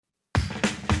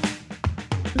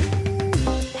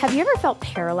Have you ever felt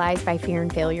paralyzed by fear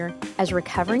and failure? As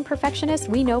recovering perfectionists,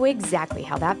 we know exactly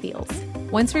how that feels.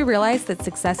 Once we realized that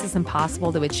success is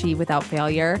impossible to achieve without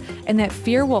failure and that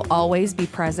fear will always be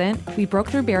present, we broke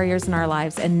through barriers in our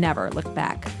lives and never looked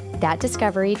back. That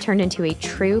discovery turned into a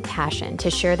true passion to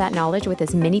share that knowledge with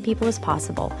as many people as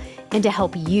possible and to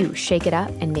help you shake it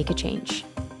up and make a change.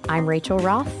 I'm Rachel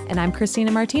Roth. And I'm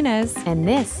Christina Martinez. And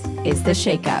this is The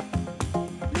Shake Up.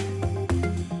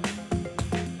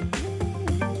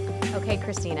 Okay,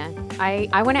 Christina,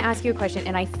 I want to ask you a question,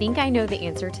 and I think I know the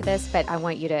answer to this, but I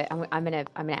want you to, I'm gonna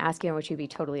ask you, and I want you to be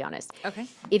totally honest. Okay.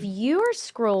 If you are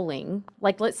scrolling,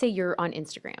 like let's say you're on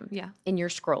Instagram, and you're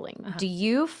scrolling, do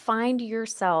you find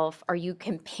yourself, are you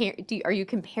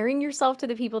comparing yourself to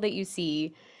the people that you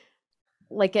see?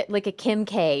 Like a Kim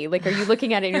K, like, are you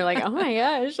looking at it and you're like, oh my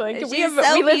gosh, like we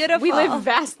live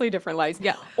vastly different lives.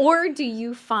 Yeah. Or do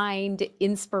you find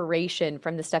inspiration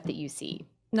from the stuff that you see?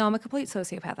 No, I'm a complete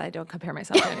sociopath. I don't compare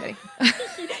myself to anybody.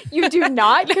 You do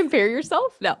not compare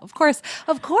yourself? No, of course.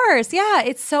 Of course. Yeah.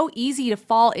 It's so easy to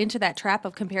fall into that trap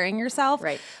of comparing yourself.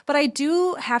 Right. But I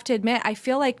do have to admit, I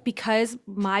feel like because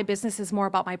my business is more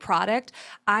about my product,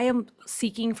 I am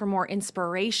seeking for more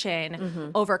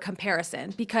inspiration over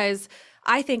comparison, because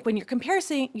I think when you're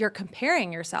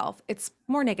comparing yourself, it's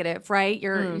more negative, right?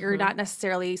 You're not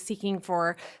necessarily seeking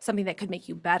for something that could make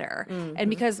you better. And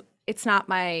because it's not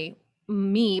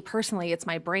me personally, it's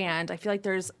my brand, I feel like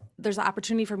there's an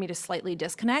opportunity for me to slightly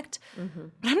disconnect.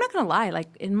 But I'm not gonna lie, like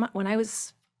when I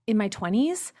was in my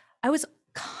 20s, I was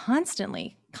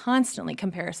constantly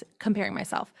comparing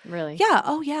myself. Really? Yeah.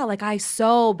 Oh yeah. Like I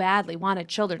so badly wanted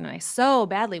children, and I so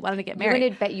badly wanted to get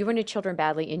married. You wanted children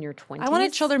badly in your 20s? I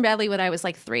wanted children badly when I was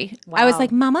like 3. Wow. I was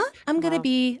like, Mama, I'm gonna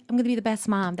be the best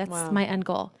mom. That's my end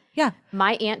goal. Yeah.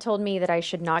 My aunt told me that I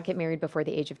should not get married before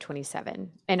the age of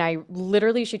 27.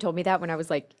 And she told me that when I was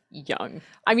like young.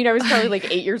 I mean, I was probably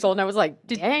like 8 years old, and I was like,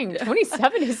 dang,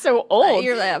 27 is so old.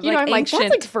 You're I'm like like, ancient.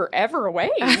 that's like forever away,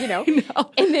 I know.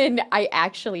 And then I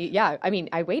actually,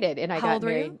 I waited and I How got old were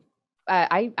married. you?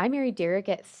 I married Derek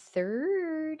at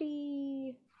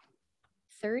 30.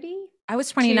 I was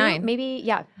 29.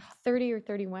 Maybe, 30 or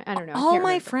 31. I don't know. All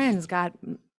my friends got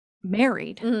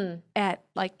married at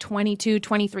like 22,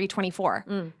 23, 24.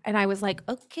 And I was like,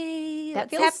 okay,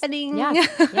 that's happening. Yeah.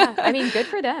 I mean, good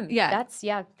for them. Yeah. That's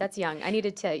young. I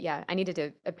needed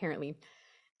to apparently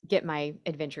get my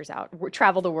adventures out,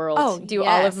 travel the world, do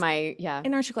all of my,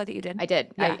 And aren't you glad that you did? I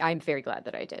did. Yeah. I'm very glad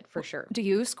that I did, for sure. Do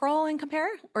you scroll and compare,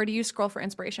 or do you scroll for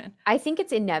inspiration? I think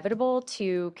it's inevitable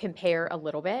to compare a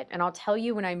little bit. And I'll tell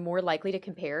you when I'm more likely to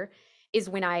compare is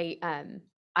when I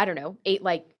don't know, ate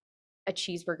like a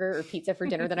cheeseburger or pizza for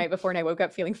dinner the night before and I woke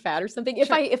up feeling fat or something.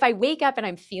 Sure. If I wake up and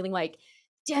I'm feeling like,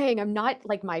 dang, I'm not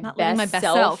like Not best, my best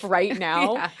self self right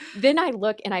now, Yeah. then I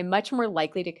look and I'm much more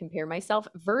likely to compare myself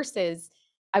versus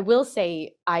I will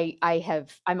say I'm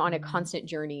on a constant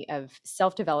journey of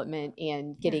self-development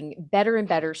and getting better and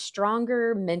better,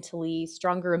 stronger mentally,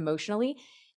 stronger emotionally.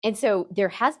 And so there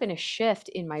has been a shift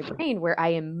in my brain where I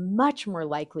am much more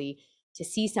likely to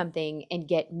see something and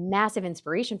get massive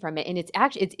inspiration from it. And it's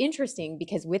interesting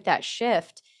because with that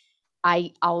shift,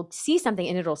 I'll see something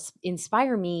and it'll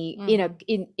inspire me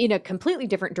in a completely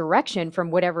different direction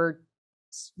from whatever,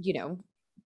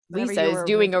 Lisa is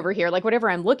doing over here, like whatever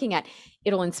I'm looking at,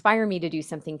 it'll inspire me to do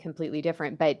something completely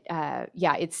different. But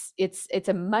it's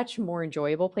a much more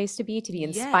enjoyable place to be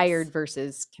inspired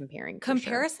versus comparing.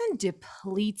 Comparison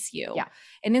depletes you. Yeah.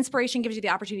 And inspiration gives you the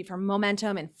opportunity for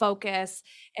momentum and focus.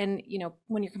 And,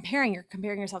 when you're comparing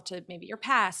yourself to maybe your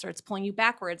past, or it's pulling you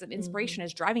backwards, and inspiration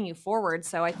is driving you forward.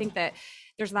 So I think that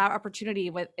there's that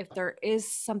opportunity if there is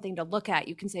something to look at,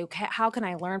 you can say, okay, how can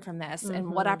I learn from this?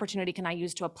 And what opportunity can I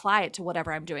use to apply it to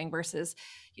whatever I'm doing versus,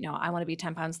 I want to be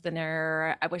 10 pounds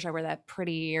thinner. I wish I were that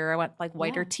pretty, or I want like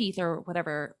whiter teeth, or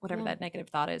whatever that negative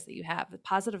thought is that you have. The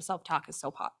positive self-talk is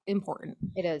so important.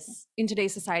 It is in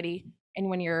today's society. And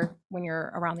when you're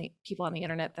around the people on the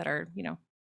internet that are,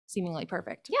 seemingly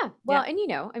perfect. Yeah. Well,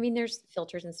 and there's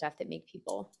filters and stuff that make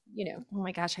people, Oh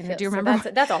my gosh, I know. Do you remember?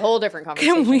 So that's a whole different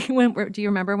conversation. Do you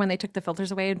remember when they took the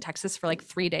filters away in Texas for like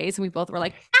 3 days, and we both were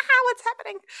like, what's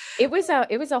happening? It was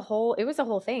a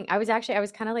whole thing. I was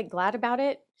kind of like glad about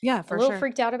it. Yeah, for a sure. little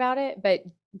freaked out about it, but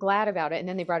glad about it. And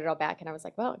then they brought it all back, and I was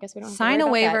like, well, I guess we don't have to sign worry a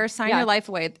about waiver, that. sign your life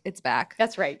away. It's back.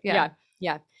 That's right. Yeah.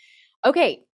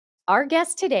 Okay. Our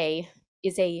guest today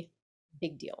is a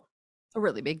big deal. A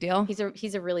really big deal. He's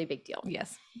a really big deal.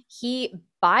 Yes. He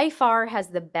by far has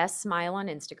the best smile on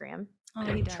Instagram. Oh,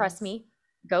 he does. Trust me.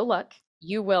 Go look.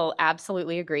 You will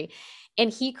absolutely agree. And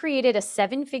he created a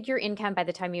 7-figure income by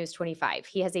the time he was 25.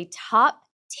 He has a top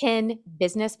 10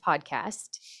 business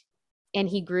podcast. and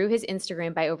he grew his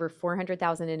Instagram by over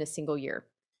 400,000 in a single year.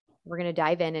 We're going to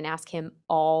dive in and ask him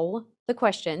all the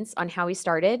questions on how he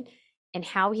started and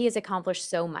how he has accomplished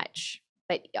so much.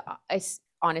 But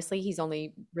honestly, he's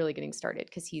only really getting started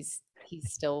because he's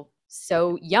still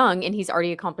so young and he's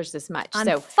already accomplished this much. On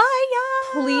so fire!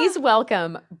 Please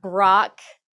welcome Brock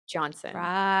Johnson.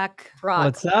 Brock.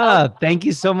 What's up? Thank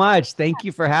you so much. Thank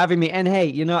you for having me. And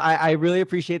hey, I really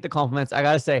appreciate the compliments. I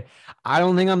got to say, I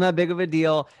don't think I'm that big of a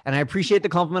deal. And I appreciate the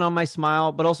compliment on my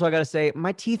smile, but also I got to say,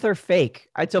 my teeth are fake.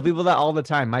 I tell people that all the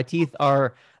time. My teeth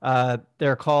are,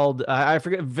 they're called, I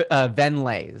forget,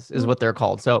 Venlays is what they're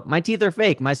called. So my teeth are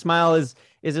fake. My smile is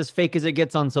as fake as it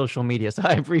gets on social media. So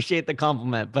I appreciate the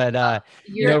compliment, but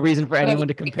no reason for anyone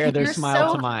to compare their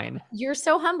smile to mine. You're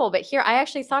so humble, but here, I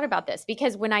actually thought about this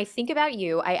because when I think about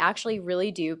you, I actually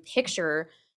really do picture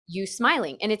you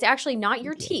smiling, and it's actually not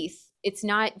your teeth. It's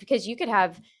not, because you could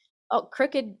have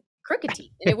crooked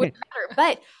teeth and it wouldn't matter.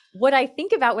 But what I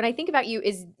think about when I think about you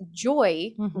is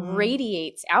joy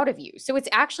radiates out of you. So it's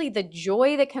actually the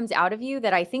joy that comes out of you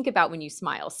that I think about when you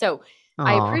smile. So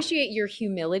I appreciate your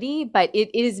humility, but it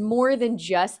is more than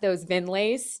just those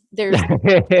Venlays. There's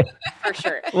for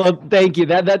sure. Well, thank you.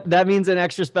 That means an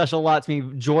extra special lot to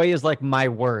me. Joy is like my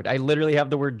word. I literally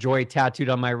have the word joy tattooed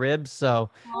on my ribs,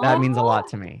 so that means a lot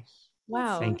to me.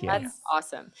 Wow, thank you. That's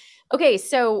awesome. Okay,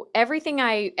 so everything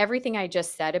I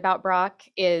just said about Brock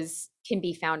can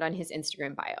be found on his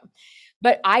Instagram bio,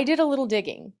 but I did a little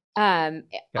digging on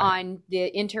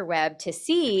the interweb to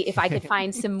see if I could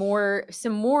find some more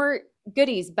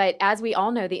goodies. But as we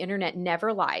all know, the internet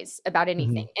never lies about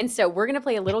anything. And so we're going to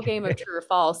play a little game of true or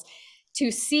false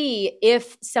to see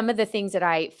if some of the things that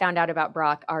I found out about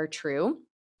Brock are true.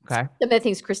 Okay. Some of the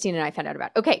things Christine and I found out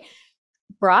about. Okay.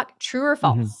 Brock, true or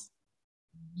false?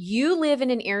 You live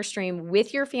in an Airstream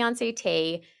with your fiance,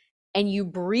 Tay, and you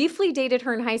briefly dated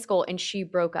her in high school and she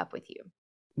broke up with you.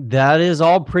 That is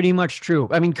all pretty much true.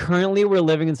 I mean, currently we're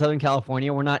living in Southern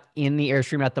California. We're not in the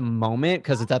Airstream at the moment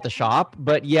because it's at the shop.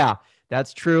 But yeah,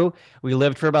 that's true. We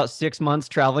lived for about 6 months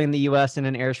traveling the U.S. in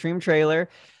an Airstream trailer.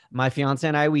 My fiance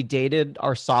and I, we dated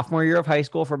our sophomore year of high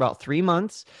school for about 3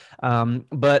 months.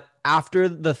 But after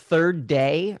the third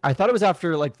day, I thought it was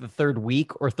after like the third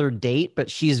week or third date, but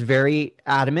she's very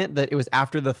adamant that it was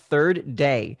after the third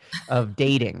day of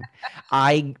dating.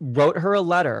 I wrote her a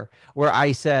letter where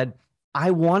I said,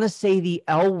 I want to say the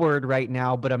L word right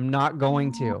now, but I'm not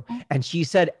going to. And she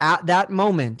said at that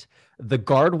moment, the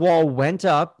guard wall went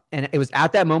up, and it was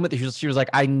at that moment that she was like,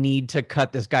 I need to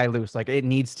cut this guy loose. Like, it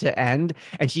needs to end.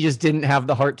 And she just didn't have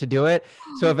the heart to do it.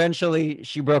 So eventually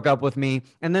she broke up with me.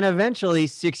 And then eventually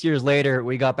 6 years later,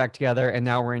 we got back together, and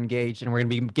now we're engaged and we're going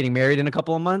to be getting married in a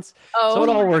couple of months. So it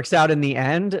all works out in the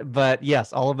end. But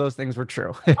yes, all of those things were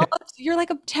true. You're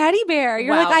like a teddy bear.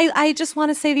 You're like, I just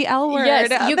want to say the L word.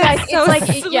 Yes, you guys, it's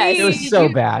like, yes. It was so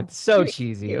bad. So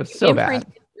cheesy. It was so bad.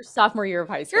 Sophomore year of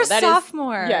high school. You're a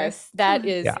sophomore. Yes, that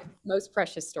is the most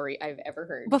precious story I've ever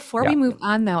heard. Before we move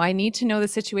on, though, I need to know the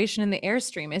situation in the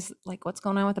Airstream. Is like, what's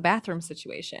going on with the bathroom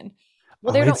situation?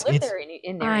 Well, they don't live there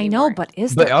in there. I know, but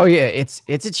it's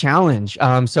a challenge.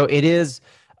 So it is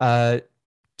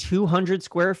 200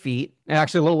 square feet,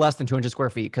 actually a little less than 200 square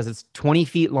feet, because it's 20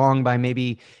 feet long by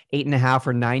maybe 8.5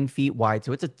 or 9 feet wide.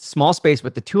 So it's a small space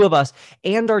with the two of us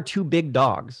and our two big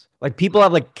dogs. Like, people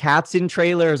have like cats in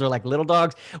trailers or like little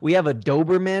dogs. We have a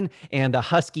Doberman and a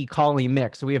Husky Collie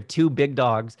mix. So we have two big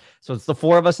dogs. So it's the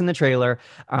four of us in the trailer.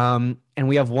 And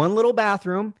we have one little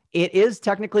bathroom. It is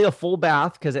technically a full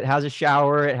bath because it has a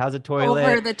shower. It has a toilet.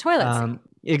 Over the toilet seat.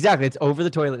 Exactly. It's over the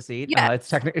toilet seat. Yeah. It's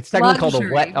technically called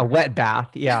a wet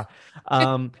bath. Yeah.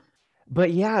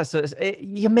 But yeah, so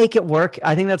you make it work.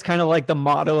 I think that's kind of like the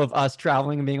motto of us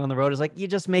traveling and being on the road, is like, you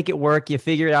just make it work. You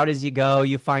figure it out as you go.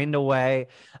 You find a way.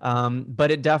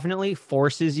 But it definitely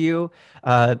forces you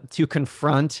to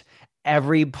confront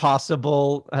every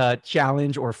possible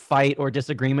challenge or fight or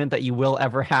disagreement that you will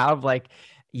ever have. Like,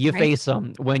 you face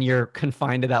them when you're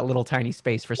confined to that little tiny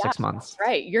space for 6 months.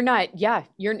 Right.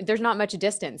 There's not much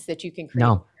distance that you can create.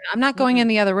 No. I'm not going in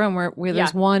the other room where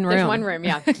there's one room. There's one room.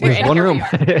 Yeah. There's one room.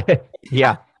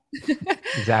 Yeah,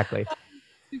 exactly.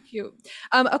 So cute.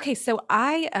 Okay. So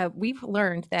we've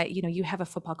learned that, you have a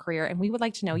football career, and we would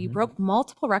like to know, you broke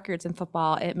multiple records in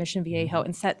football at Mission Viejo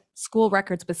and set school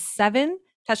records with 7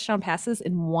 touchdown passes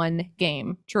in one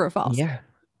game. True or false? Yeah.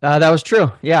 That was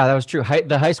true. Yeah, that was true.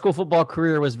 The high school football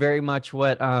career was very much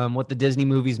what the Disney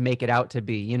movies make it out to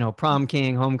be. Prom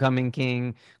king, homecoming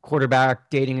king,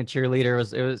 quarterback, dating a cheerleader.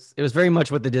 It was very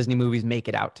much what the Disney movies make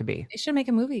it out to be. They should make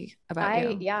a movie about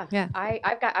you. Yeah.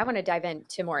 I want to dive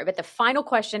into more, but the final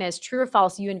question is true or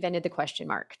false. You invented the question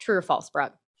mark. True or false,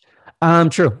 Brock?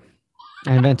 True.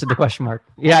 I invented the question mark.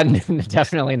 Yeah,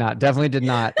 definitely not. Definitely did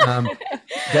not.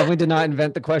 Definitely did not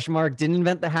invent the question mark. Didn't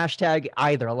invent the hashtag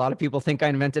either. A lot of people think I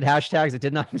invented hashtags. I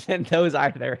did not invent those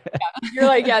either. You're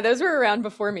like, yeah, those were around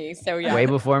before me. So yeah, Way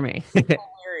before me.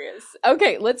 hilarious.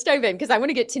 Okay, let's dive in because I want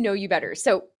to get to know you better.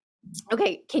 So,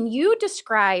 okay, can you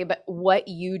describe what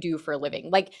you do for a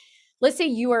living? Like, let's say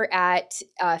you are at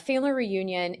a family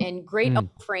reunion and great Mm.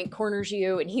 Uncle Frank corners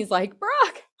you and he's like,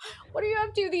 Brock, what are you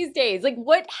up to these days? Like,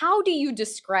 how do you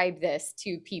describe this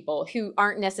to people who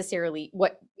aren't necessarily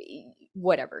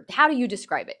whatever? How do you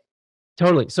describe it?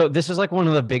 Totally. So this is like one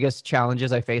of the biggest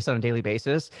challenges I face on a daily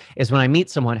basis is when I meet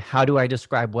someone, how do I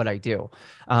describe what I do?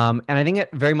 And I think it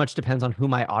very much depends on who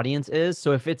my audience is.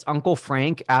 So if it's Uncle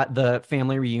Frank at the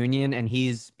family reunion and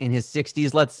he's in his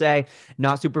 60s, let's say,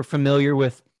 not super familiar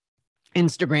with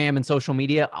Instagram and social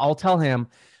media, I'll tell him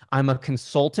I'm a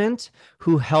consultant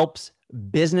who helps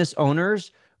business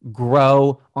owners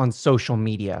grow on social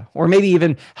media, or maybe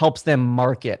even helps them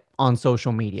market on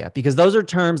social media, because those are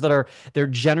terms that they're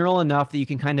general enough that you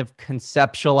can kind of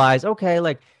conceptualize, okay,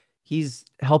 like he's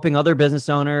helping other business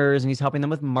owners and he's helping them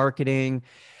with marketing.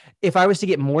 If I was to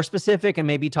get more specific and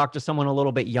maybe talk to someone a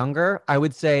little bit younger, I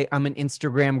would say I'm an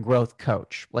Instagram growth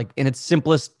coach. Like in its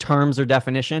simplest terms or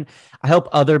definition, I help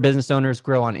other business owners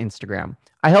grow on Instagram.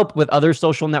 I help with other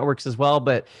social networks as well,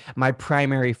 but my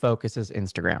primary focus is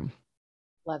Instagram.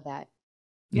 Love that.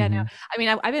 Yeah, no. Mm-hmm. I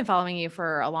mean, I've been following you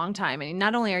for a long time. And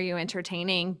not only are you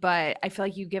entertaining, but I feel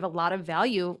like you give a lot of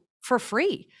value for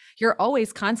free. You're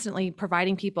always constantly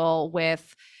providing people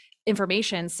with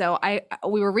information. So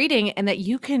we were reading and that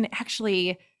you can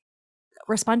actually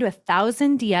respond to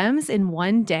 1,000 DMs in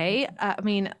one day. I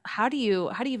mean, how do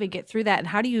you even get through that? And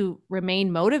how do you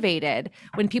remain motivated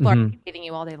when people are hitting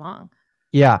you all day long?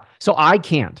 Yeah. So I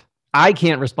can't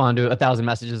respond to 1,000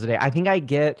 messages a day. I think I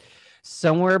get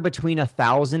somewhere between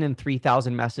 1,000 and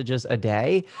 3,000 messages a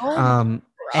day. Oh,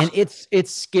 And it's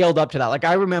scaled up to that. Like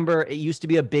I remember it used to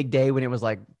be a big day when it was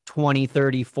like 20,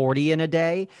 30, 40 in a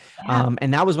day. Yeah.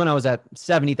 And that was when I was at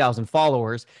 70,000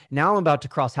 followers. Now I'm about to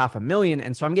cross 500,000.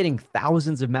 And so I'm getting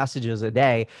thousands of messages a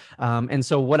day. And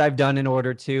so what I've done in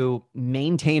order to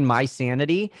maintain my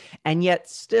sanity and yet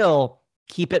still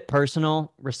keep it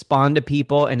personal, respond to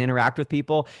people and interact with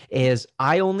people is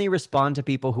I only respond to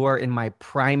people who are in my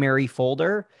primary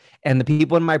folder. And the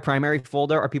people in my primary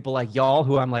folder are people like y'all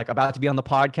who I'm like about to be on the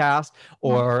podcast,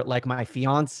 or like my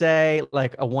fiance,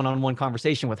 like a one-on-one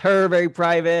conversation with her, very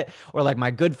private, or like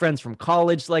my good friends from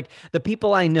college, like the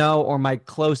people I know or my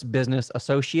close business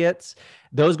associates.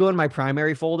 Those go in my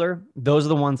primary folder. Those are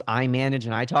the ones I manage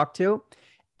and I talk to.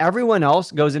 Everyone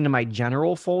else goes into my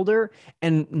general folder,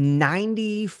 and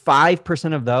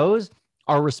 95% of those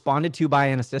are responded to by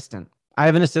an assistant. I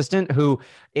have an assistant who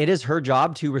it is her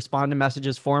job to respond to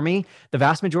messages for me. The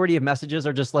vast majority of messages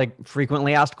are just like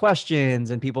frequently asked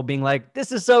questions and people being like,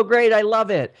 this is so great. I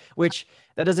love it. Which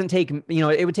that doesn't take,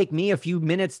 it would take me a few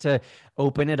minutes to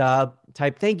open it up,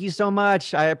 type, thank you so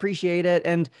much. I appreciate it.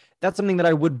 And that's something that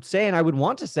I would say and I would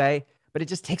want to say, but it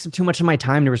just takes up too much of my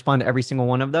time to respond to every single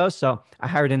one of those. So I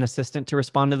hired an assistant to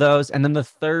respond to those. And then the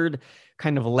third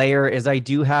kind of layer is I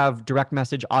do have direct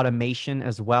message automation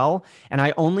as well. And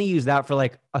I only use that for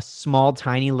like a small,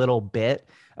 tiny little bit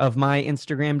of my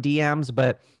Instagram DMs.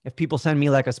 But if people send me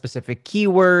like a specific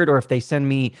keyword, or if they send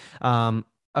me a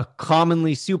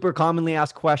super commonly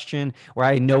asked question where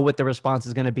I know what the response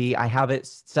is going to be, I have it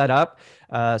set up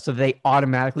so they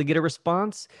automatically get a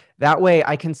response. That way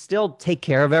I can still take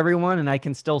care of everyone and I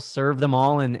can still serve them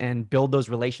all and build those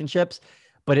relationships,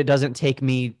 but it doesn't take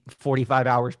me 45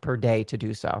 hours per day to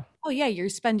do so. Oh yeah, you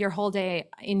spend your whole day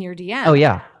in your DM. Oh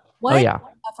yeah. What, Oh yeah.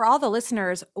 for all the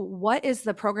listeners, what is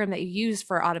the program that you use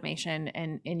for automation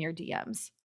and in your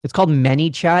DMs? It's called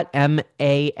ManyChat,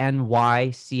 ManyChat,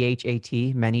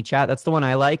 ManyChat. That's the one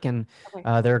I like, and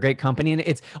they're a great company. And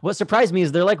it's what surprised me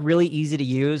is they're like really easy to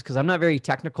use because I'm not very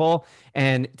technical,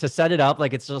 and to set it up,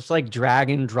 like it's just like drag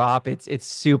and drop. It's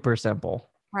super simple.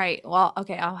 Right. Well,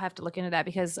 okay, I'll have to look into that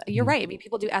because you're Mhm. right. I mean,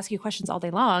 people do ask you questions all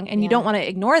day long, and you don't want to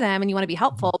ignore them, and you want to be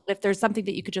helpful. But if there's something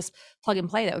that you could just plug and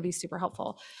play, that would be super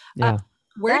helpful. Yeah.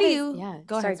 Where That do is- you? yeah.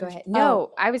 Go Sorry, ahead. go ahead. Oh,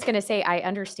 No, I was going to say I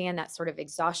understand that sort of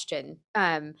exhaustion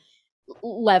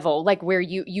level, like where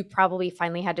you probably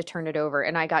finally had to turn it over,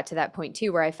 and I got to that point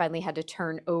too where I finally had to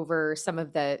turn over some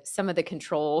of the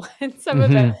control and some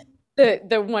of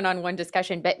the one-on-one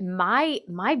discussion. But my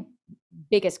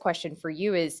biggest question for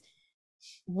you is,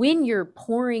 when you're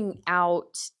pouring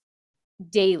out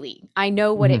daily, I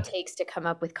know what it takes to come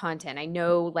up with content. I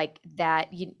know like that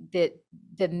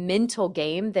the mental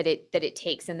game that it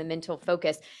takes and the mental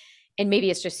focus. and maybe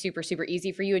it's just super, super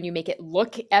easy for you and you make it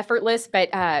look effortless, but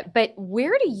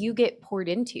where do you get poured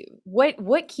into?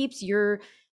 What keeps your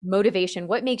motivation?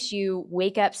 What makes you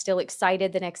wake up still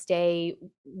excited the next day?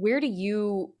 Where do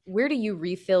you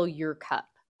refill your cup?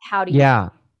 How do you? Yeah.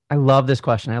 I love this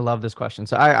question. I love this question.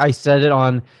 So I said it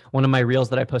on one of my reels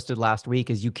that I posted last week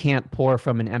is you can't pour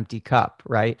from an empty cup,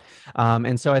 right?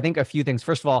 And so I think a few things.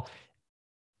 First of all,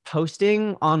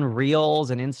 posting on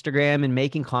reels and Instagram and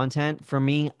making content for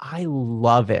me, I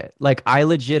love it. Like I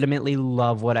legitimately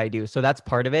love what I do. So that's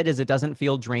part of it is it doesn't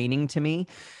feel draining to me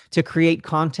to create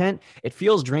content. It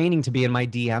feels draining to be in my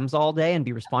DMs all day and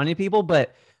be responding to people,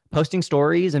 but posting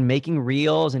stories and making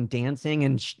reels and dancing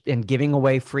and giving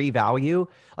away free value,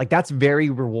 like that's very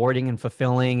rewarding and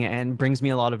fulfilling and brings me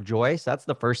a lot of joy. So that's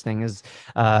the first thing is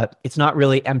it's not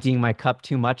really emptying my cup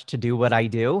too much to do what I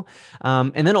do.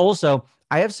 And then also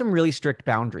I have some really strict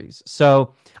boundaries.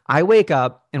 So I wake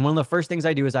up and one of the first things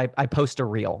I do is I post a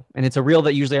reel, and it's a reel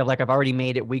that usually I've already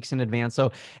made it weeks in advance.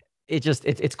 So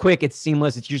it's quick, it's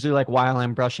seamless. It's usually like while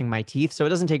I'm brushing my teeth. So it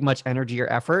doesn't take much energy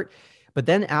or effort. But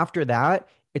then after that,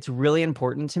 it's really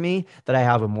important to me that I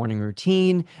have a morning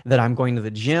routine, that I'm going to the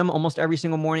gym almost every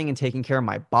single morning and taking care of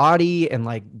my body and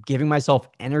like giving myself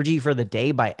energy for the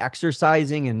day by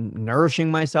exercising and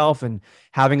nourishing myself and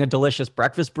having a delicious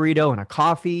breakfast burrito and a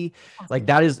coffee. Like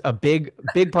that is a big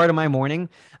part of my morning.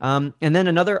 And then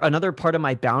another part of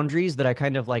my boundaries that I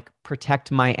kind of like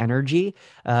protect my energy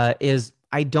is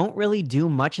I don't really do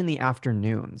much in the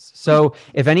afternoons. So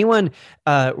if anyone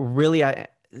really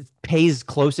pays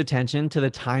close attention to the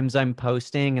times I'm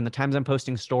posting and the times I'm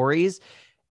posting stories,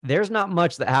 there's not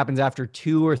much that happens after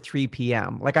 2 or 3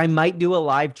 p.m. Like I might do a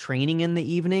live training in the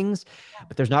evenings,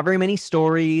 but there's not very many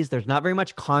stories. There's not very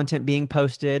much content being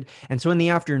posted. And so in the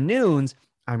afternoons,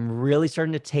 I'm really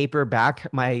starting to taper back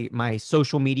my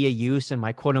social media use and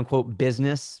my quote unquote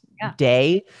business Yeah.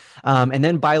 day. And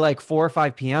then by like 4 or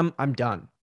 5 p.m., I'm done.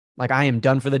 Like I am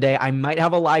done for the day. I might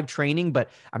have a live training, but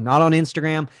I'm not on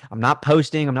Instagram. I'm not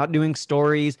posting. I'm not doing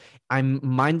stories. I'm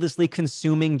mindlessly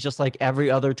consuming just like every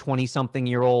other 20 something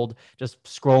year old, just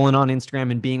scrolling on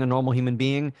Instagram and being a normal human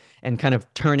being and kind of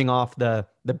turning off the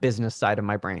business side of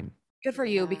my brain. Good for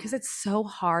you, because it's so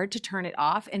hard to turn it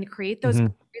off and create those Mm-hmm.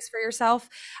 boundaries for yourself.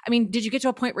 I mean, did you get to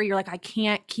a point where you're like, I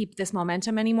can't keep this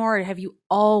momentum anymore? Or have you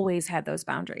always had those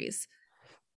boundaries?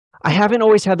 I haven't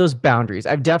always had those boundaries.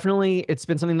 It's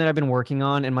been something that I've been working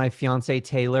on. And my fiance,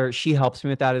 Taylor, she helps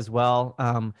me with that as well.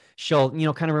 She'll,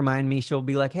 kind of remind me, she'll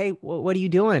be like, hey, what are you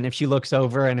doing? If she looks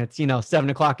over and it's, 7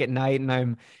 o'clock at night and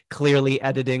I'm clearly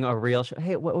editing a reel,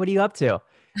 hey, what are you up to?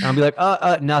 And I'll be like,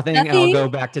 nothing. And I'll Nothing. go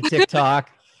back to TikTok.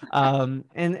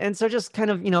 And so just kind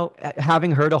of,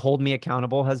 having her to hold me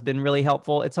accountable has been really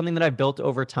helpful. It's something that I've built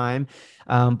over time.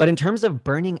 But in terms of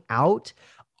burning out,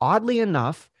 oddly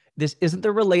enough, this isn't the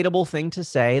relatable thing to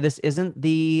say. This isn't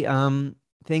the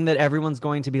thing that everyone's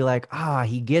going to be like,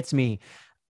 he gets me.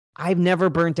 I've never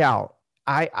burnt out.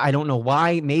 I don't know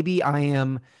why. Maybe I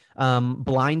am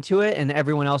blind to it, and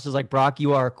everyone else is like, Brock,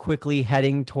 you are quickly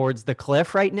heading towards the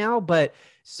cliff right now. But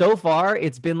so far,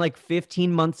 it's been like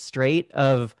 15 months straight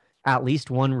of at least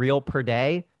one reel per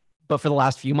day. But for the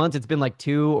last few months, it's been like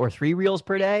 2 or 3 reels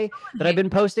per day that I've been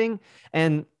posting.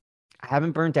 And I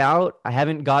haven't burnt out. I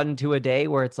haven't gotten to a day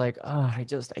where it's like, I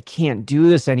can't do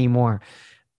this anymore.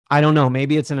 I don't know.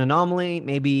 Maybe it's an anomaly.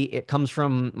 Maybe it comes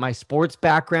from my sports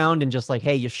background and just like,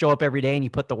 hey, you show up every day and you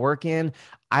put the work in.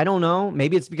 I don't know.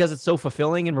 Maybe it's because it's so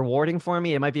fulfilling and rewarding for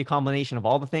me. It might be a combination of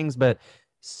all the things, but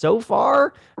so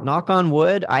far, knock on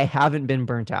wood, I haven't been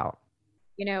burnt out.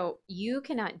 You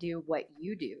cannot do what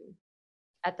you do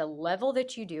at the level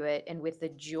that you do it and with the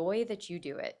joy that you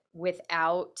do it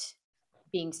without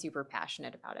being super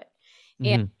passionate about it.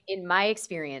 And Hmm. in my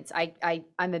experience, I'm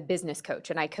a business coach,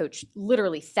 and I coach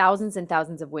literally thousands and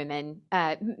thousands of women,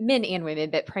 men and women,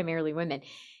 but primarily women.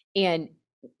 And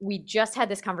we just had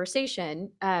this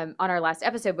conversation on our last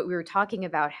episode, but we were talking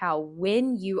about how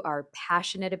when you are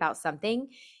passionate about something,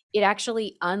 it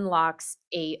actually unlocks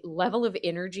a level of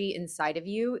energy inside of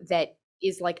you that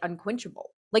is like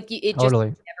unquenchable. It just Totally.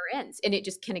 never ends, and it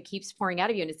just kind of keeps pouring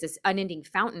out of you, and it's this unending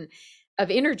fountain of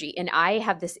energy. And I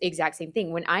have this exact same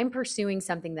thing when I'm pursuing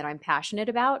something that I'm passionate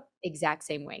about, exact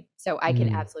same way. So I can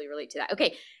Mm. absolutely relate to that.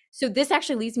 Okay. So this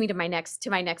actually leads me to my next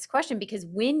question, because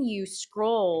when you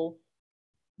scroll,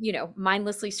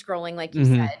 mindlessly scrolling, like you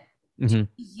Hmm. said, do Hmm.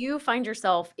 you find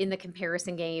yourself in the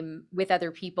comparison game with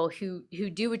other people who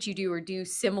do what you do or do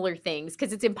similar things?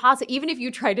 Because it's impossible. Even if you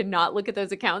try to not look at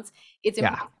those accounts, it's Yeah.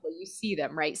 impossible. You see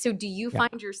them, right? So do you Yeah.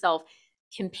 find yourself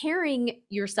comparing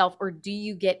yourself, or do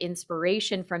you get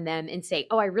inspiration from them and say,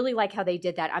 oh, I really like how they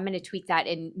did that, I'm going to tweak that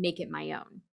and make it my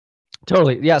own?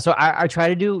 Totally. Yeah. So I try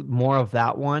to do more of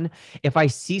that one. If I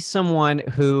see someone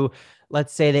who,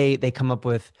 let's say they come up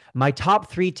with my top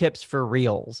 3 tips for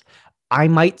reels, I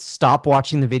might stop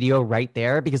watching the video right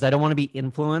there because I don't want to be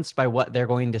influenced by what they're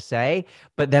going to say.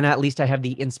 But then at least I have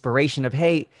the inspiration of,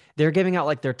 hey, they're giving out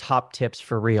like their top tips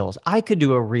for reels. I could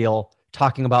do a reel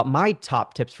talking about my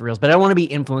top tips for reels, but I don't want to be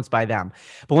influenced by them.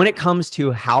 But when it comes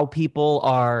to how people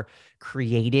are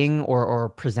creating or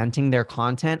presenting their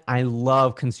content, I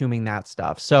love consuming that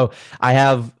stuff. So I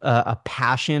have a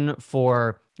passion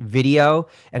for video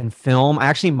and film. I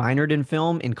actually minored in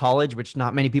film in college, which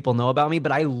not many people know about me,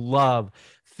 but I love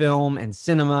film and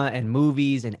cinema and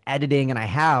movies and editing. And I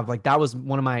have, like, that was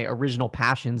one of my original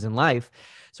passions in life.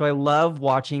 So I love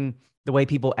watching the way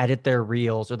people edit their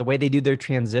reels or the way they do their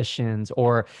transitions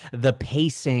or the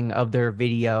pacing of their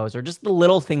videos or just the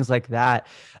little things like that.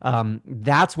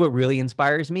 That's what really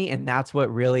inspires me, and that's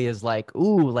what really is like,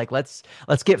 ooh, like let's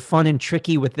get fun and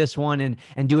tricky with this one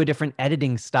and do a different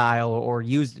editing style or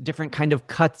use different kind of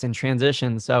cuts and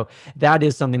transitions. So that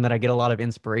is something that I get a lot of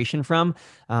inspiration from,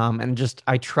 and just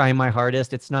I try my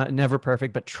hardest. It's not never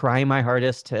perfect, but try my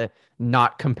hardest to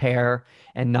not compare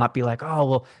and not be like, oh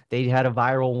well, they had a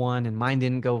viral one and mine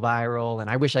didn't go viral, and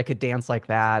I wish I could dance like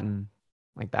that and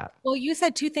like that. Well, you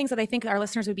said two things that I think our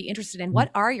listeners would be interested in.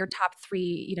 What are your top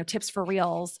three, tips for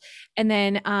reels? And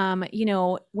then,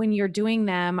 when you're doing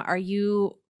them, do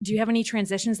you have any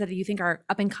transitions that you think are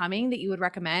up and coming that you would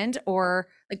recommend? Or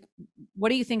like, what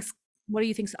do you think's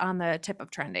on the tip of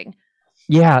trending?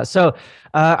 Yeah. So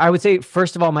I would say,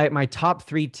 first of all, my top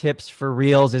 3 tips for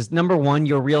reels is number one,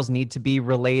 your reels need to be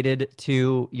related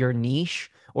to your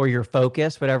niche or your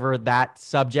focus, whatever that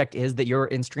subject is that your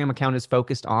Instagram account is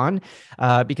focused on.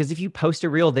 Because if you post a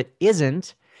reel that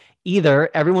isn't, either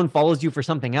everyone follows you for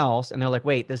something else and they're like,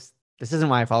 wait, this isn't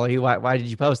why I follow you. Why did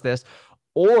you post this?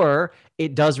 Or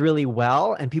it does really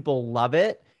well and people love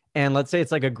it. And let's say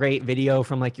it's like a great video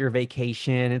from like your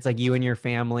vacation. It's like you and your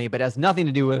family, but it has nothing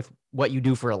to do with what you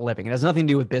do for a living. It has nothing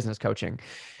to do with business coaching.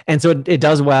 And so it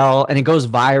does well and it goes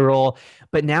viral.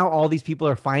 But now all these people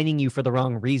are finding you for the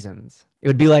wrong reasons. It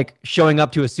would be like showing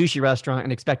up to a sushi restaurant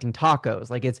and expecting tacos.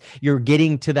 Like you're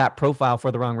getting to that profile for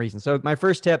the wrong reason. So my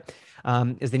first tip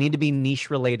is they need to be niche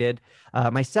related.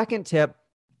 My second tip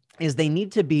is they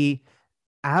need to be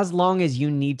as long as you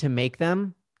need to make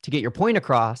them to get your point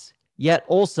across, yet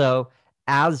also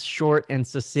as short and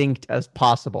succinct as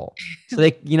possible. So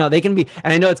they can be,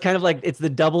 and I know it's kind of like it's the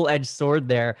double-edged sword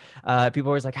there. People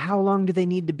are always like, how long do they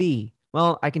need to be?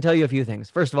 Well, I can tell you a few things.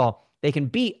 First of all, they can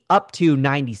be up to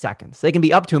 90 seconds. They can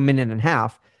be up to a minute and a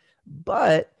half,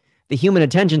 but the human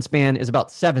attention span is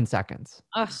about 7 seconds.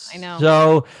 Oh, I know.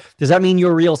 So does that mean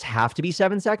your reels have to be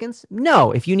 7 seconds?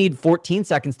 No. If you need 14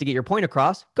 seconds to get your point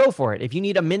across, go for it. If you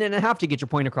need a minute and a half to get your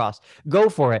point across, go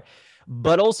for it.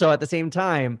 But also at the same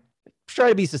time, try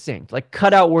to be succinct. Like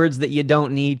cut out words that you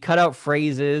don't need, cut out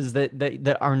phrases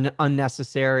that are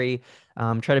unnecessary.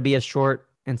 Try to be as short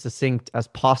and succinct as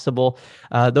possible.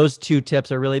 Those 2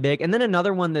 tips are really big. And then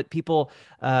another one that people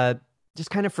just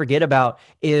kind of forget about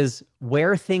is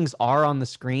where things are on the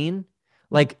screen.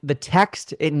 Like the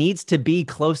text, it needs to be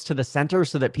close to the center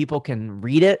so that people can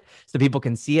read it, so people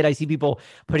can see it. I see people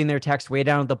putting their text way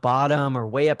down at the bottom or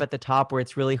way up at the top where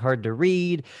it's really hard to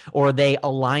read, or they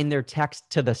align their text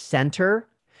to the center,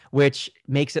 which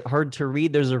makes it hard to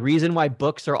read. There's a reason why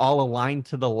books are all aligned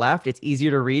to the left. It's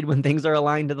easier to read when things are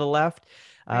aligned to the left.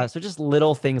 So just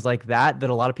little things like that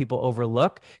a lot of people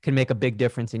overlook can make a big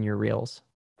difference in your reels.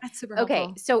 That's super Okay.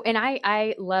 helpful. So, and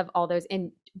I love all those.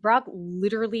 And Brock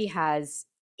literally has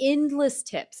endless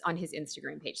tips on his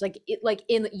Instagram page.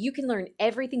 You can learn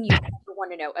everything you ever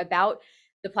want to know about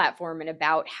the platform and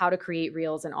about how to create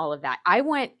reels and all of that. I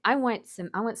want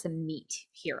some meat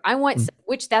here.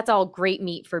 Which that's all great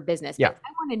meat for business. Yeah. But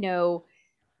I want to know,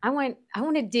 I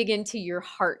want to dig into your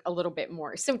heart a little bit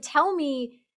more. So tell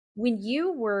me, when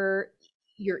you're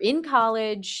in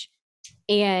college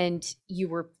and you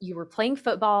were playing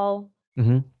football,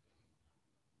 Mm-hmm.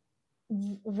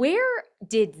 where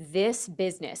did this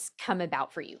business come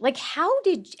about for you? Like how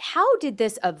did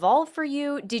this evolve for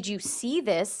you? Did you see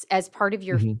this as part of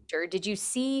your Mm-hmm. future? Did you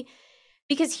see,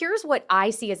 because here's what I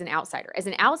see as an outsider. As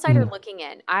an outsider Mm-hmm. looking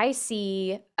in, I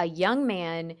see a young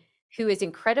man who is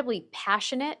incredibly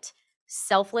passionate,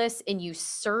 selfless, and you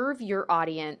serve your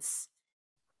audience.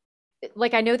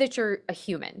 Like I know that you're a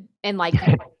human and like you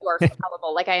are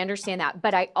fallible. Like I understand that,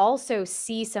 but I also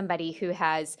see somebody who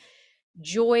has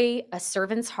joy, a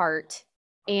servant's heart,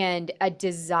 and a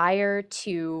desire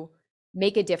to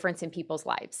make a difference in people's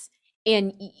lives.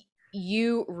 And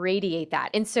you radiate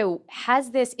that. And so is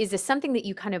this something that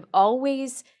you kind of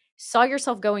always saw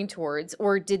yourself going towards,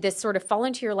 or did this sort of fall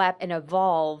into your lap and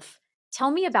evolve? Tell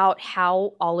me about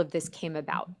how all of this came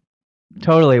about.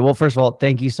 Totally. Well, first of all,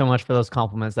 thank you so much for those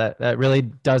compliments. That really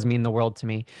does mean the world to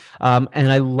me.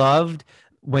 And I loved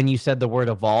when you said the word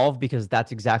evolve because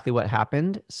that's exactly what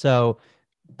happened. So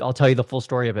I'll tell you the full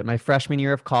story of it. My freshman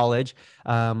year of college,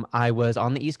 I was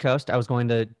on the East Coast. I was going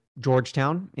to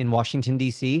Georgetown in Washington,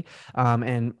 D.C.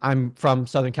 And I'm from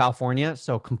Southern California,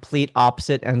 so complete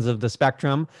opposite ends of the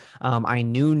spectrum. I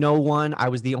knew no one. I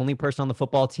was the only person on the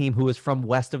football team who was from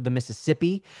west of the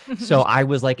Mississippi. So I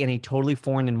was like in a totally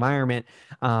foreign environment.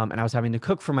 And I was having to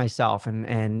cook for myself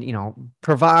and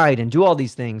provide and do all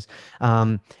these things.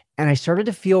 And I started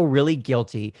to feel really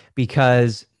guilty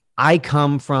because I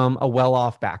come from a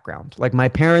well-off background. Like my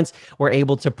parents were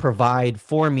able to provide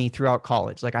for me throughout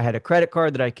college. Like I had a credit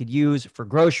card that I could use for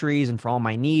groceries and for all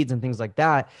my needs and things like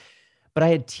that. But I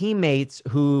had teammates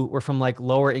who were from like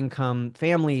lower income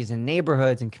families and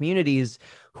neighborhoods and communities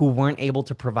who weren't able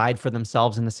to provide for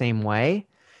themselves in the same way.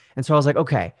 And so I was like,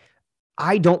 okay,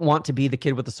 I don't want to be the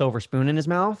kid with the silver spoon in his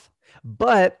mouth,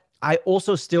 but I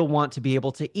also still want to be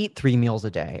able to eat 3 meals a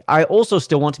day. I also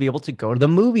still want to be able to go to the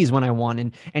movies when I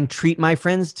want and treat my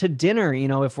friends to dinner,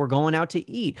 if we're going out to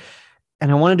eat.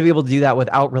 And I wanted to be able to do that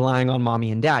without relying on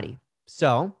mommy and daddy.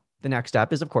 So the next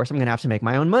step is, of course, I'm going to have to make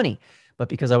my own money. But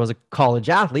because I was a college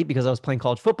athlete, because I was playing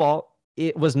college football,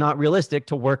 it was not realistic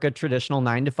to work a traditional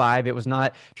 9 to 5. It was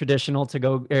not traditional to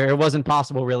go, or it wasn't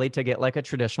possible really to get like a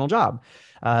traditional job.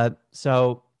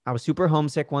 So I was super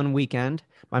homesick one weekend.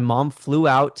 My mom flew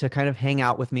out to kind of hang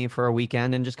out with me for a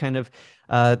weekend and just kind of,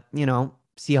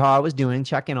 see how I was doing,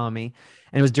 check in on me.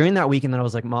 And it was during that weekend that I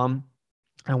was like, Mom,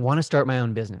 I want to start my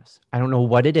own business. I don't know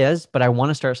what it is, but I want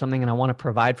to start something and I want to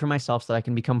provide for myself so that I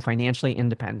can become financially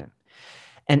independent.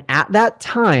 And at that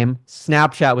time,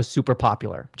 Snapchat was super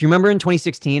popular. Do you remember in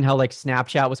 2016 how like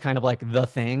Snapchat was kind of like the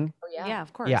thing? Oh, yeah. Yeah,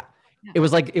 of course. Yeah. It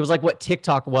was like what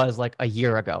TikTok was like a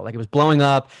year ago. Like it was blowing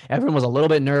up. Everyone was a little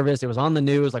bit nervous. It was on the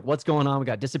news. Like what's going on? We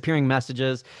got disappearing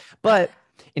messages. But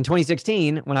in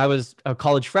 2016, when I was a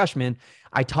college freshman,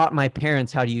 I taught my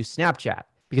parents how to use Snapchat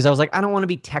because I was like, I don't want to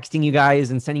be texting you guys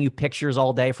and sending you pictures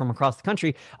all day from across the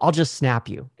country. I'll just snap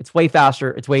you. It's way faster.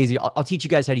 It's way easier. I'll teach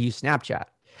you guys how to use Snapchat.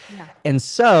 Yeah. And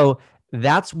so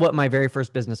that's what my very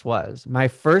first business was. My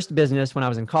first business when I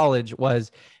was in college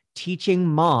was teaching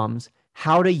moms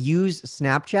how to use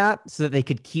Snapchat so that they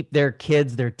could keep their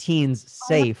kids, their teens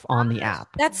safe on the app.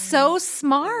 That's so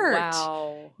smart.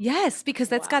 Wow. Yes, because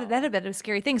that's Wow. got that a bit of a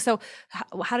scary thing. So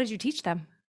how did you teach them?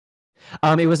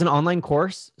 It was an online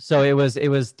course. So it was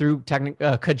through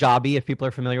Kajabi. If people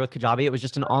are familiar with Kajabi, it was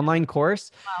just an online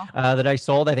course that I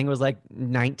sold. I think it was like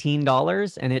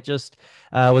 $19. And it just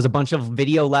was a bunch of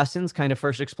video lessons kind of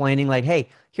first explaining like, hey,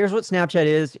 here's what Snapchat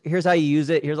is. Here's how you use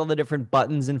it. Here's all the different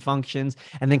buttons and functions.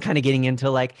 And then kind of getting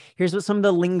into like, here's what some of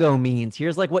the lingo means.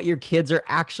 Here's like what your kids are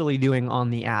actually doing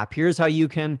on the app. Here's how you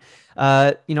can,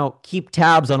 keep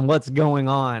tabs on what's going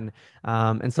on.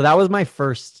 And so that was my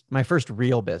first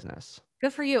real business.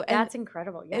 Good for you. And That's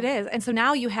incredible. Yeah. it is. And so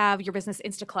now you have your business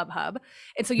Insta Club Hub.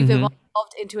 And so you've Mhm.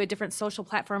 evolved into a different social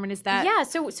platform. And is that Yeah.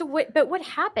 So what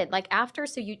happened? Like after,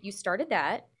 so you started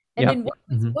that, and Yep. then what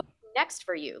was next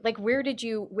for you? Like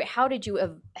how did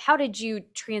you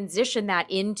transition that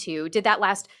into, did that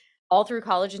last all through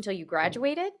college until you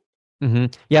graduated?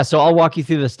 Yeah. So I'll walk you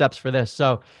through the steps for this.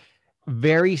 So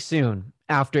very soon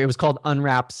after, it was called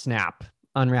Unwrap Snap.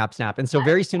 Unwrap Snap. And so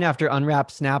very soon after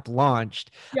Unwrap Snap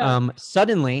launched,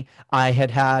 suddenly I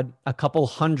had a couple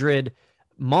hundred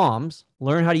moms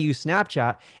learn how to use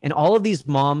Snapchat. And all of these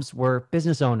moms were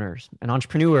business owners and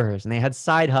entrepreneurs, and they had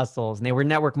side hustles, and they were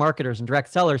network marketers and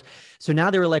direct sellers. So now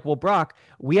they were like, well, Brock,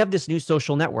 we have this new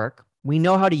social network. We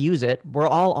know how to use it. We're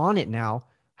all on it now.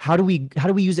 How do we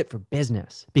use it for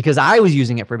business? Because I was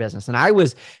using it for business and I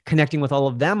was connecting with all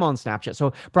of them on Snapchat.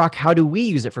 So Brock, how do we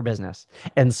use it for business?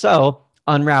 And so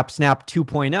Unwrap Snap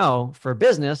 2.0 for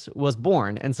business was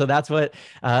born. And so that's what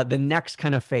the next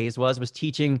kind of phase was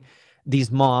teaching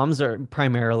these moms, or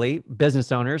primarily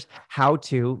business owners, how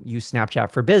to use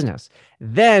Snapchat for business.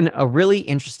 Then a really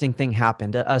interesting thing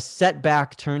happened. A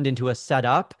setback turned into a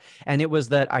setup. And it was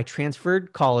that I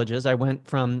transferred colleges. I went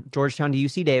from Georgetown to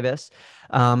UC Davis.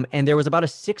 And there was about a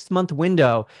 6-month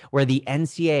window where the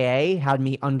NCAA had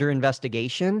me under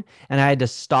investigation and I had to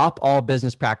stop all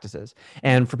business practices.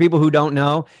 And for people who don't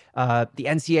know, the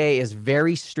NCAA is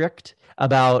very strict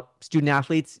about student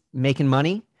athletes making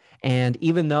money. And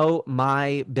even though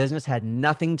my business had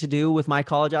nothing to do with my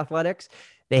college athletics,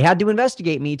 they had to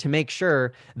investigate me to make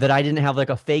sure that I didn't have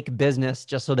like a fake business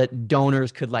just so that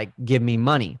donors could like give me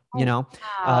money,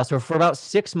 Wow. So for about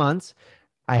 6 months,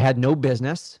 I had no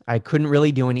business. I couldn't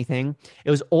really do anything.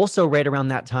 It was also right around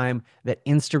that time that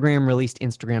Instagram released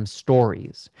Instagram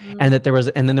stories and Mm.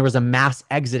 that and then there was a mass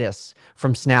exodus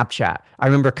from Snapchat. I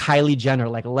remember Kylie Jenner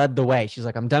like led the way. She's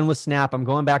like, I'm done with Snap. I'm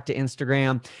going back to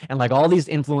Instagram. And like all these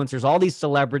influencers, all these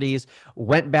celebrities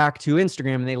went back to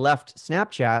Instagram and they left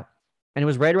Snapchat. And it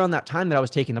was right around that time that I was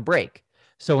taking the break.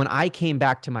 So when I came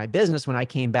back to my business, when I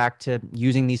came back to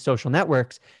using these social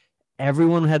networks,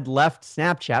 everyone had left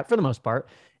Snapchat for the most part,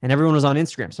 and everyone was on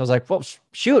Instagram. So I was like, well,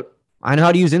 shoot, I know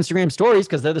how to use Instagram stories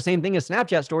because they're the same thing as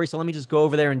Snapchat stories. So let me just go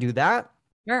over there and do that.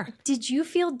 Sure. Did you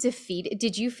feel defeated?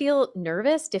 Did you feel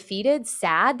nervous, defeated,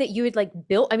 sad that you had like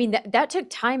built? I mean, that took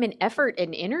time and effort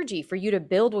and energy for you to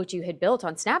build what you had built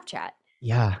on Snapchat.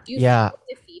 Yeah. Do you Yeah. feel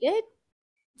defeated?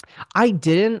 I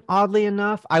didn't, oddly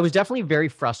enough. I was definitely very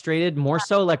frustrated, more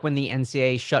so like when the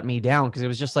NCAA shut me down, because it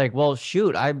was just like, well,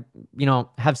 shoot,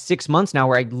 have 6 months now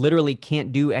where I literally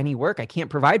can't do any work. I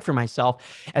can't provide for myself.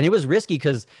 And it was risky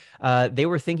because they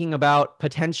were thinking about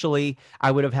potentially I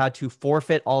would have had to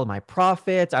forfeit all of my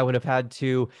profits. I would have had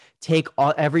to take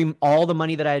all the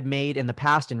money that I had made in the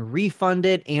past and refund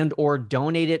it and or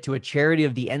donate it to a charity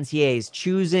of the NCAA's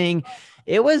choosing.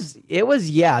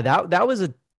 Yeah, that was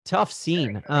a tough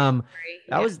scene. Yeah.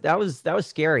 That was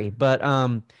scary. But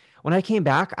when I came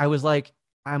back, I was like,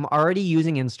 I'm already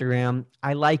using Instagram.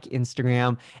 I like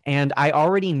Instagram, and I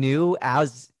already knew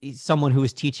as someone who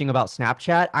was teaching about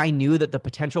Snapchat, I knew that the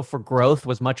potential for growth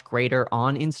was much greater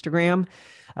on Instagram.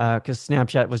 Because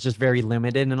Snapchat was just very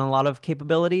limited in a lot of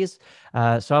capabilities,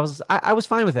 so I was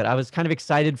fine with it. I was kind of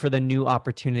excited for the new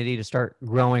opportunity to start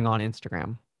growing on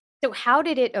Instagram. So how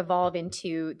did it evolve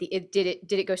into did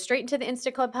it go straight into the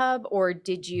Insta Club Hub, or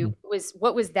did you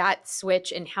what was that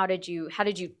switch, and how did you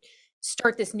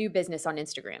start this new business on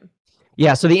Instagram?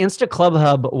 Yeah, so the Insta Club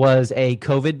Hub was a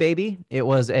COVID baby. It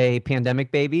was a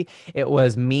pandemic baby. It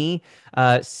was me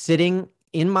sitting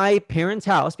in my parents'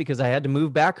 house because I had to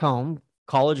move back home.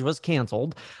 College was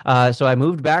canceled. So I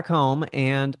moved back home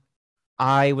and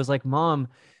I was like, Mom,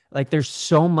 like there's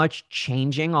so much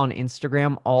changing on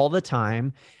Instagram all the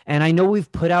time. And I know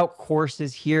we've put out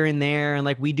courses here and there, and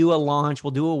like we do a launch,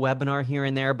 we'll do a webinar here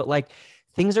and there, but like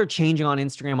things are changing on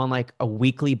Instagram on like a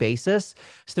weekly basis.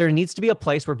 So there needs to be a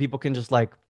place where people can just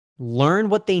like learn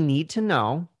what they need to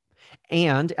know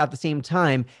and at the same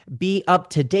time be up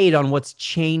to date on what's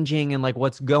changing and like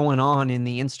what's going on in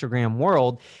the Instagram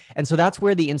world. And so that's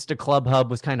where the Insta Club Hub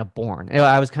was kind of born.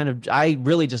 I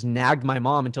really just nagged my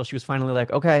mom until she was finally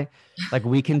like, okay, like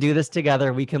we can do this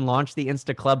together. We can launch the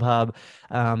Insta Club Hub.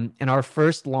 And our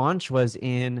first launch was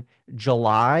in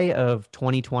July of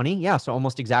 2020. Yeah, so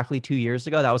almost exactly 2 years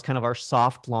ago. That was kind of our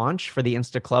soft launch for the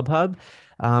Insta Club Hub.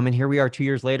 And here we are 2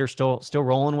 years later, still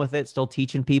rolling with it, still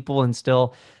teaching people, and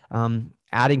still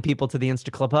adding people to the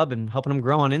Insta Club Hub and helping them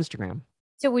grow on Instagram.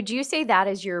 So would you say that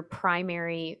is your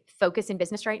primary focus in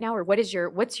business right now, or what's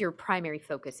your primary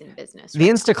focus in business The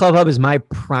right Insta Club Hub is my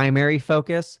primary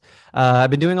focus. I've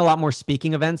been doing a lot more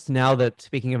speaking events now that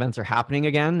speaking events are happening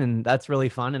again, and that's really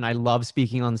fun. And I love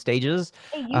speaking on stages.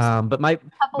 now? Hey, But my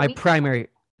primary, you,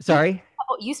 sorry.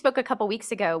 you spoke a couple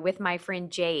weeks ago with my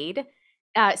friend Jade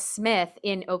Smith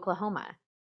in Oklahoma.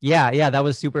 Yeah, that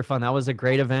was super fun. That was a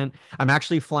great event. I'm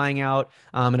actually flying out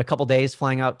in a couple days,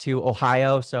 flying out to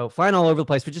Ohio. So flying all over the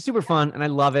place, which is super fun, and I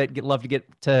love it. Love to get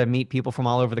to meet people from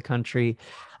all over the country.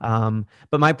 But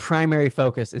my primary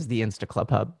focus is the Insta Club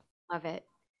Hub. Love it.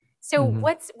 So Mhm.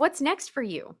 what's next for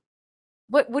you?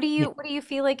 What do you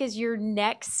feel like is your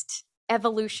next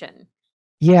evolution?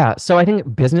 Yeah, so I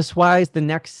think business wise, the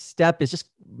next step is just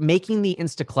making the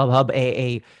Insta Club Hub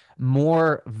a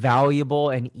more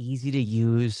valuable and easy to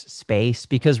use space,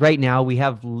 because right now we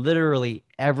have literally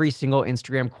every single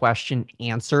Instagram question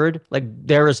answered. Like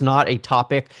there is not a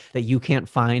topic that you can't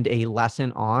find a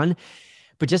lesson on.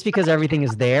 But just because everything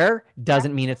is there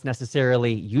doesn't mean it's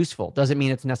necessarily useful, doesn't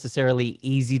mean it's necessarily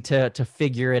easy to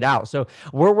figure it out. So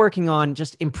we're working on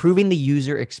just improving the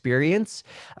user experience,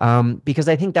 because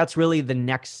I think that's really the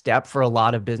next step for a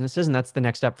lot of businesses. And that's the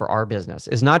next step for our business,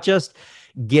 is not just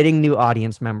getting new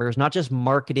audience members, not just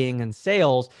marketing and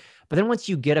sales. But then once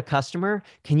you get a customer,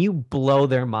 can you blow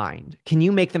their mind? Can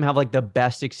you make them have like the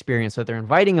best experience, that they're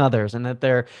inviting others and that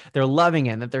they're loving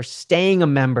it, and that they're staying a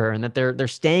member, and that they're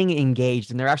staying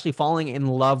engaged, and they're actually falling in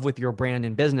love with your brand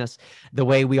and business the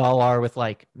way we all are with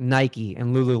like Nike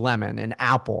and Lululemon and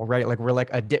Apple, right? Like we're like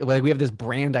we have this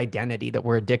brand identity that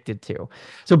we're addicted to.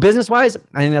 So business wise,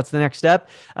 I think that's the next step.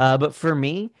 But for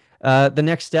me, The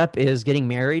next step is getting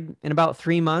married in about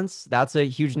 3 months. That's a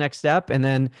huge next step. And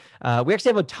then we actually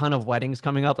have a ton of weddings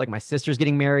coming up. Like my sister's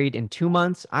getting married in 2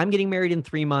 months. I'm getting married in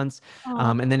 3 months.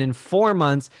 And then in 4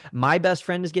 months, my best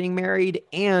friend is getting married,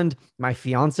 and my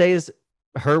fiance's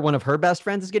one of her best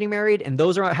friends is getting married, and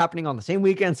those are happening on the same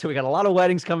weekend. So we got a lot of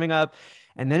weddings coming up.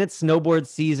 And then it's snowboard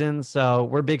season. So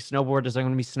we're big snowboarders. I'm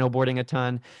going to be snowboarding a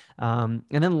ton. And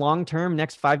then long term,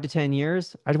 next 5 to 10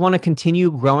 years, I want to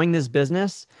continue growing this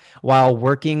business while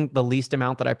working the least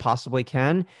amount that I possibly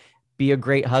can, be a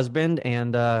great husband,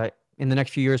 and in the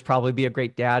next few years, probably be a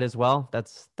great dad as well.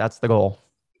 That's the goal.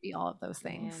 Be all of those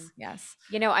things. Man. Yes.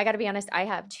 You know, I got to be honest, I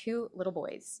have 2 little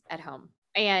boys at home,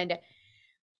 and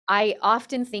I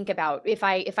often think about if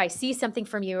I see something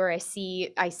from you, or I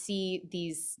see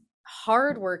these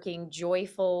hardworking,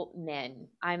 joyful men,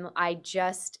 I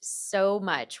just so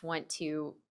much want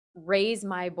to raise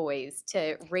my boys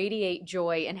to radiate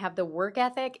joy and have the work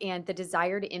ethic and the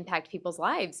desire to impact people's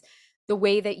lives the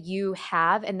way that you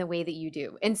have and the way that you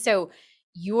do. And so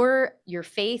your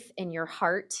faith and your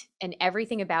heart and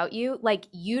everything about you, like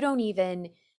you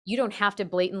don't have to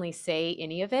blatantly say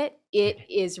any of it. It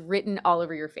is written all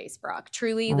over your face, Brock.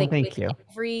 Truly, like Thank you.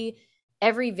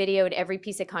 every video and every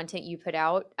piece of content you put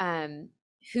out,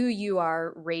 who you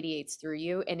are radiates through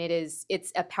you, and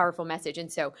it's a powerful message.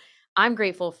 And so I'm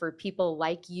grateful for people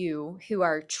like you who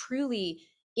are truly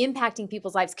impacting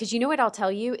people's lives. Because you know what I'll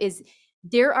tell you is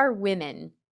there are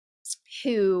women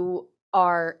who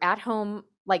are at home,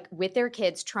 like with their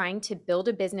kids, trying to build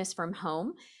a business from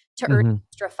home to earn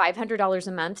extra $500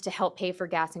 a month to help pay for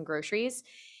gas and groceries.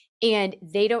 And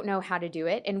they don't know how to do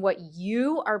it. And what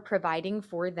you are providing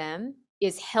for them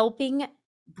is helping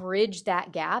bridge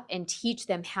that gap and teach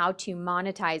them how to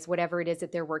monetize whatever it is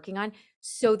that they're working on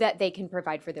so that they can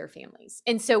provide for their families.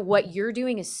 And so what you're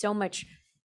doing is so much,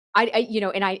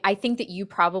 I think that you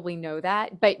probably know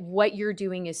that, but what you're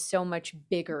doing is so much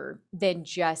bigger than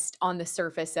just on the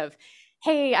surface of,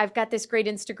 hey, I've got this great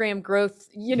Instagram growth,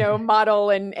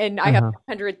 model, and I have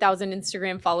 100,000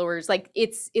 Instagram followers. Like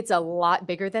it's a lot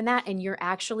bigger than that. And you're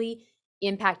actually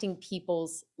impacting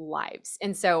people's lives.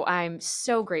 And so I'm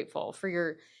so grateful for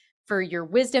your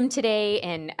wisdom today.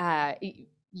 And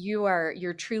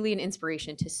you're truly an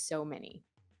inspiration to so many.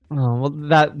 Oh, well,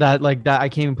 that I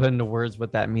can't even put into words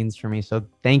what that means for me. So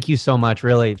thank you so much,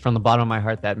 really, from the bottom of my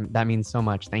heart. That means so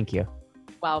much. Thank you.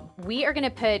 Well, we are going to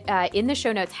put in the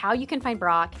show notes how you can find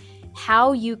Brock,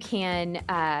 how you can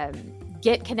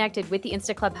get connected with the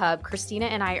Insta Club Hub. Christina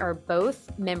and I are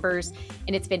both members,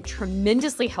 and it's been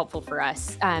tremendously helpful for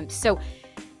us. So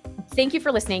thank you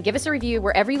for listening. Give us a review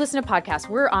wherever you listen to podcasts.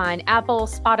 We're on Apple,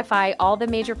 Spotify, all the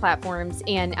major platforms.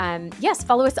 And yes,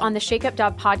 follow us on the Shake Up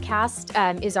Dog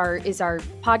podcast is our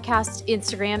podcast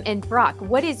Instagram. And Brock,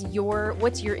 what's your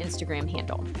Instagram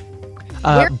handle?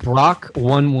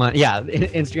 Brock11. Yeah,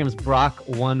 Instagram's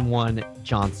Brock11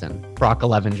 Johnson.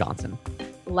 Brock11 Johnson.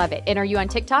 Love it. And are you on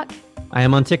TikTok? I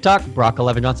am on TikTok,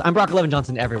 Brock11 Johnson. I'm Brock11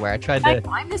 Johnson everywhere. I tried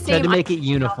to make it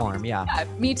uniform. Yeah,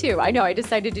 me too. I know. I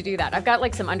decided to do that. I've got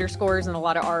like some underscores and a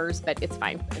lot of R's, but it's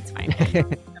fine. It's fine. Yeah.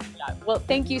 Well,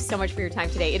 thank you so much for your time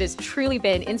today. It has truly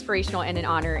been inspirational and an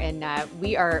honor. And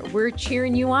we're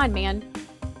cheering you on, man.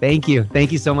 Thank you.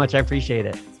 Thank you so much. I appreciate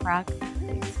it. Thanks, Brock.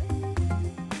 Thanks.